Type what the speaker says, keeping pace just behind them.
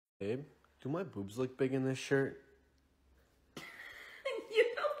Babe, do my boobs look big in this shirt? You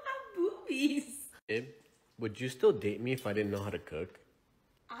don't have boobies. Babe, would you still date me if I didn't know how to cook?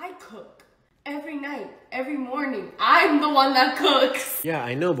 I cook. Every night, every morning. I'm the one that cooks. Yeah,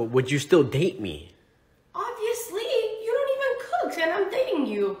 I know, but would you still date me? Obviously, you don't even cook and I'm dating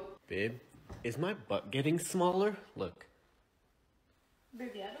you. Babe, is my butt getting smaller? Look.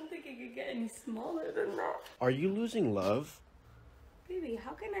 Baby, I don't think it could get any smaller than that. Are you losing love? Baby,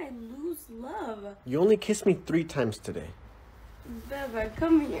 how can I lose love? You only kissed me 3 times today. Beba,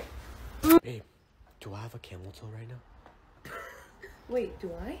 come here. Babe, do I have a camel toe right now? Wait,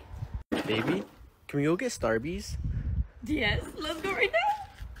 do I? Baby, can we go get Starbies? Yes, let's go right now.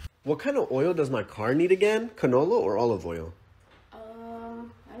 What kind of oil does my car need again? Canola or olive oil?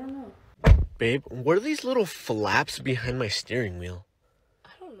 I don't know. Babe, what are these little flaps behind my steering wheel?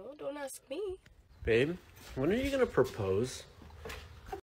 I don't know, don't ask me. Babe, when are you gonna propose?